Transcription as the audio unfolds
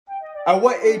At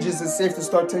what age is it safe to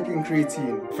start taking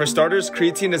creatine? For starters,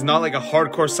 creatine is not like a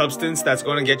hardcore substance that's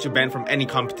going to get you banned from any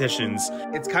competitions.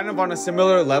 It's kind of on a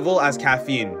similar level as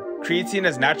caffeine. Creatine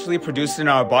is naturally produced in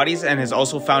our bodies and is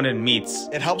also found in meats.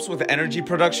 It helps with energy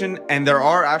production, and there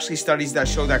are actually studies that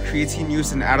show that creatine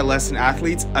use in adolescent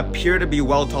athletes appear to be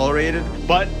well tolerated,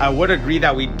 but I would agree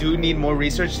that we do need more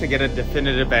research to get a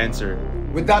definitive answer.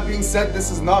 With that being said, this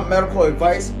is not medical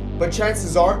advice, but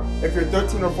chances are, if you're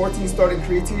 13 or 14 starting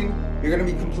creatine, you're gonna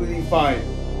be completely fine.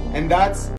 And that's